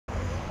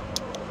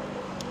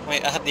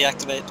Wait, I had the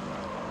activate.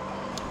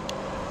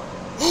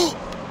 Oh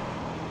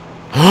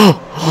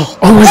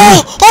my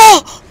god!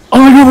 Oh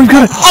my god, we've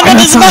got it! I'm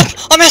under the map!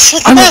 I'm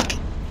outside the map!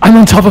 I'm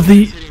on top of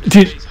the...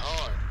 Dude.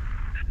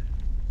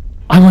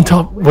 I'm on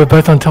top. We're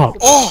both on top.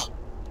 Oh!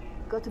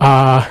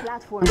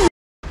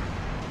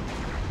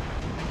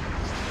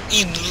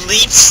 You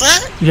leaps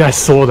that? Yeah, I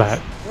saw that.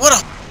 What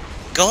a...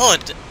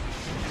 God!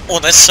 Oh,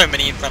 there's so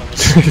many in front of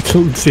us.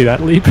 See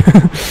that leap?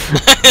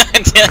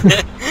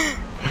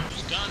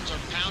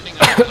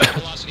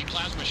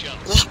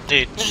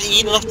 Dude, just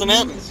eat off the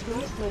mountain.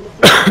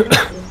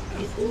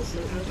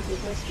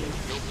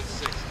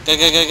 Go,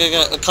 go, go, go,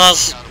 go. The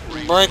car's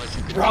broke.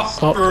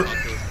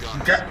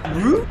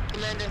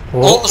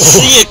 Oh,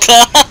 see a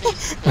car!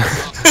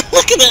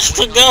 Look at that,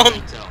 still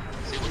going!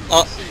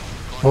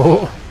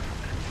 Oh.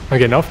 I'm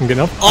getting off, I'm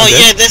getting off. Oh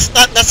yeah, that's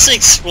the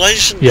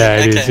explosion. Yeah,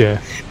 it is, yeah.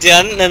 Dude,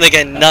 I didn't know they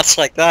get nuts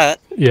like that.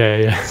 Yeah,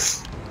 yeah.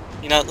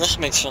 You know, let's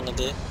make sure to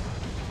do.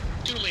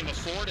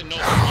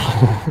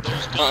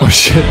 Oh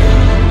shit.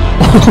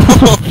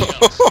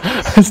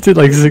 I just did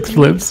like 6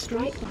 flips.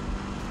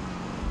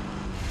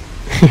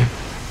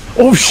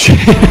 Oh shit!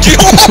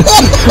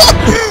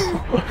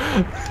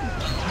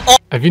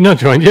 Have you not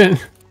joined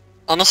yet?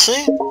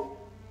 Honestly?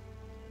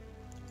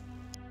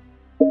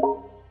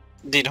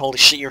 Dude, holy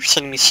shit, you're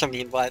sending me so many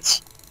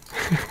invites.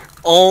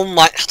 Oh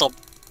my... Stop.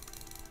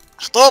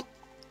 Stop!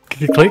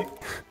 Can you click?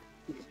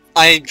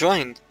 I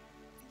joined.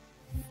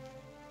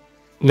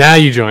 Now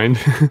you joined.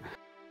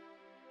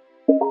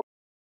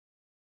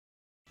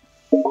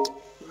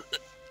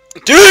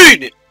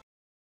 Dude!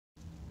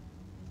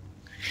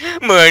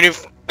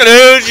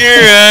 Close your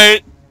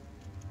eyes.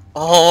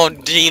 Oh,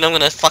 Dean, I'm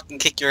gonna fucking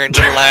kick your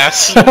little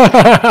ass.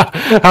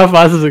 How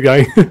fast is it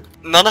going?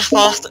 Not as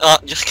fast. Oh,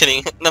 just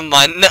kidding. Never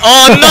mind. No,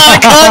 oh no, I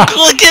can't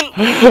click it!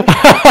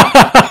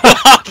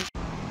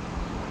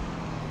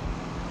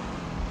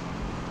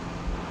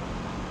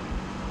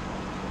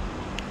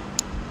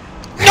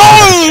 No!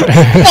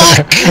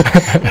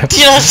 Fuck!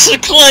 Dude, I'm so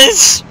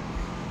close!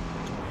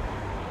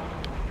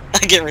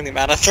 I get really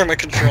mad. I throw my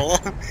controller.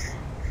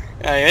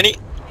 Alright, ready?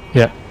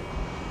 Yeah.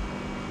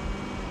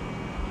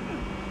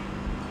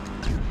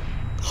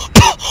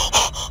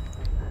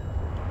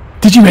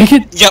 Did you make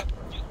it? Yep.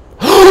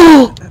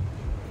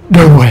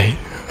 No way.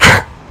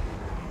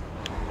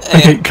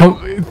 Okay,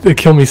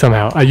 kill me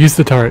somehow. I used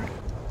the turret.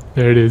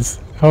 There it is.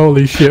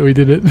 Holy shit, we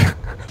did it.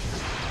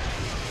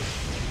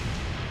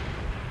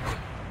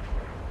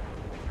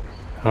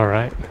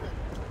 Alright.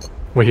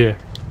 We're here.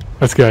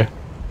 Let's go.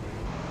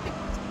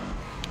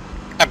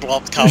 I blow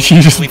up the car. She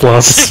just blew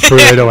up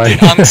straight away.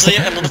 Honestly,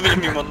 I don't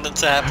even want that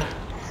to happen.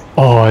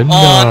 Oh no.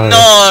 Oh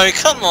no,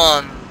 come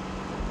on.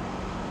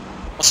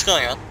 What's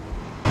going on?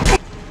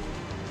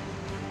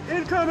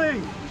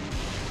 Incoming!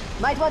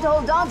 Might want to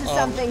hold on to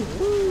something.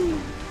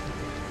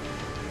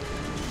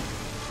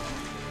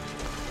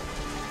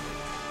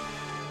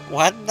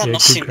 Why did that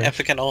not seem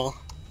epic at all?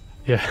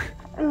 Yeah.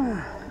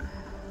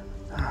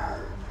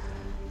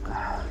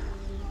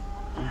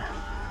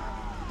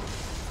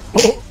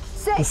 Oh,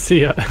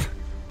 see ya.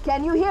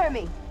 Can you hear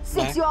me?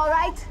 Six, you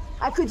alright?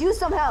 I could use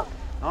some help.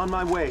 On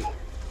my way.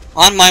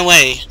 On my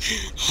way.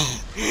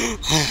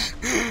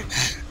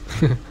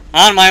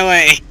 On my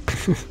way.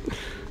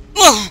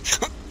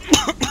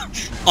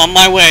 On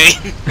my way.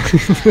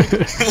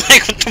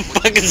 Like, what the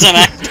fuck is that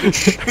act?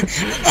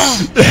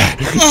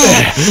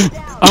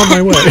 On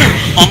my way.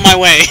 On my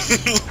way.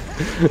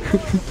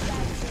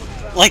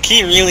 Like,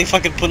 he really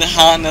fucking put it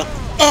hard enough.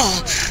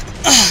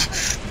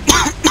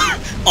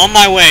 On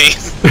my way.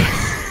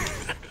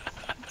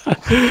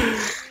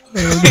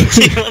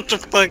 What the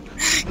fuck?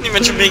 Can you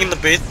imagine being in the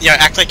booth? Yeah,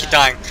 act like you're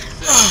dying.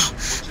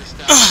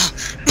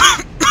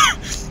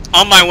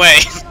 On my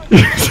way.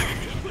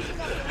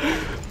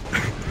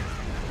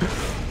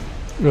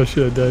 I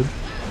should have died.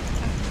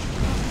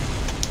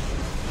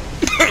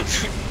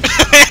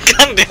 I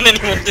can't do it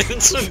anymore, dude.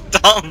 It's so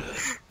dumb.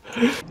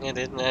 Yeah,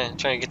 dude. Nah,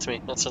 try and get to me.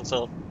 That's what's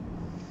up.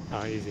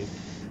 Oh, easy.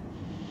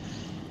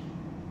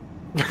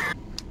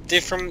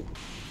 Dude, from...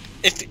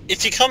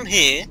 If you come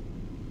here,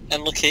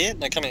 and look here,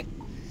 no, come here.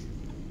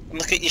 And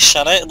look at your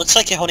shadow, it looks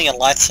like you're holding a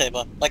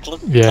lightsaber. Like, look,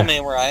 come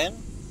here where I am.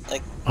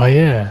 Like... Oh,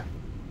 yeah.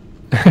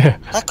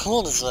 How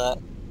cool is that?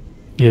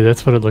 Yeah,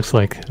 that's what it looks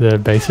like, the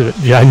base of it.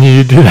 Yeah, I knew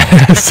you'd do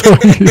that. I saw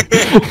you.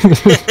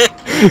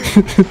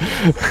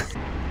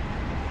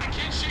 I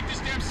can't shake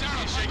this damn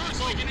sound. Shake this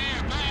like an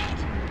air bad.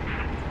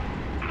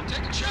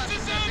 Taking shots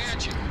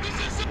at you.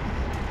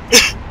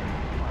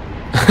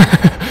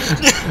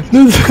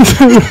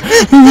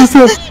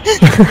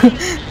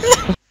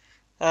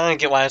 I don't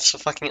get why it's so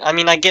fucking... I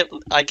mean, I get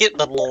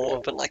the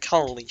lore, but like,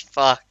 holy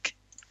fuck.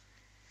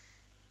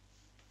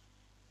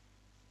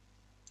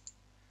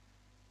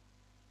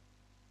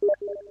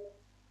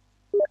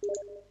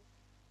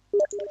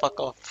 Fuck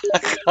off.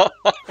 Fuck off.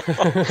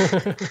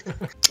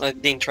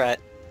 Dean, try it.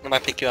 I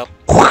might pick you up.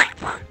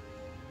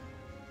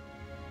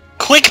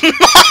 Quick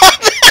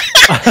mop!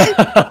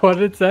 What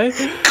did it say?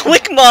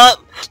 Quick mop!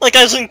 Like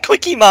I was in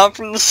Quickie Mop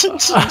from The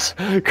Simpsons.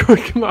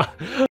 Quick mop.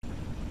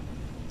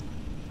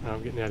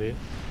 I'm getting out of here.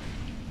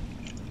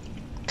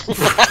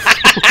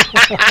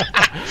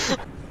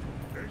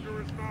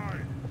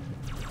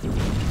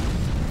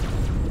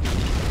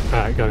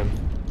 Alright, got him.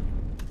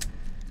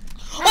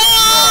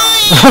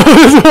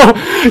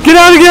 Get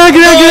out!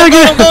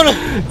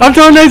 I'm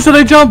throwing nades so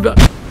they jump!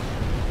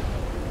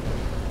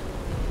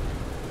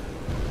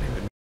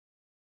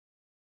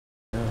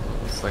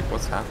 It's like,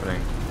 what's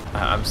happening?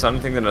 I'm starting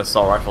to think that an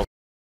assault rifle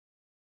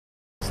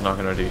is not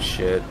gonna do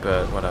shit,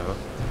 but whatever.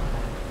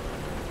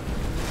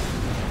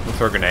 We'll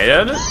throw a grenade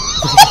at it?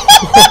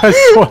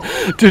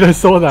 Dude, I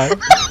saw that.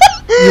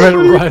 You went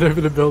right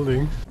over the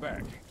building.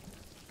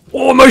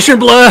 Oh, motion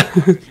blur!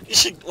 You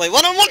should, wait,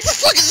 what the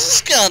fuck is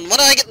this gun? Why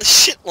did I get the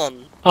shit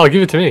one? Oh,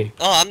 give it to me.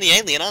 Oh, I'm the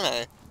alien, aren't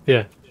I?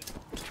 Yeah.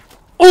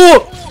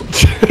 Oh!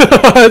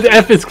 The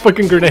epic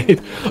fucking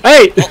grenade.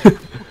 Hey!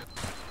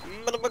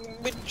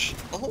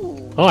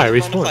 Oh, I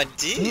respawned. I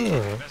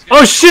did.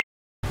 Oh shit!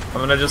 I'm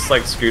gonna just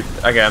like scoot.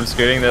 Okay, I'm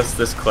scooting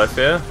this cliff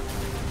here.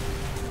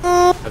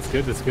 That's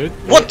good, that's good.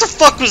 What the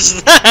fuck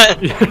was that?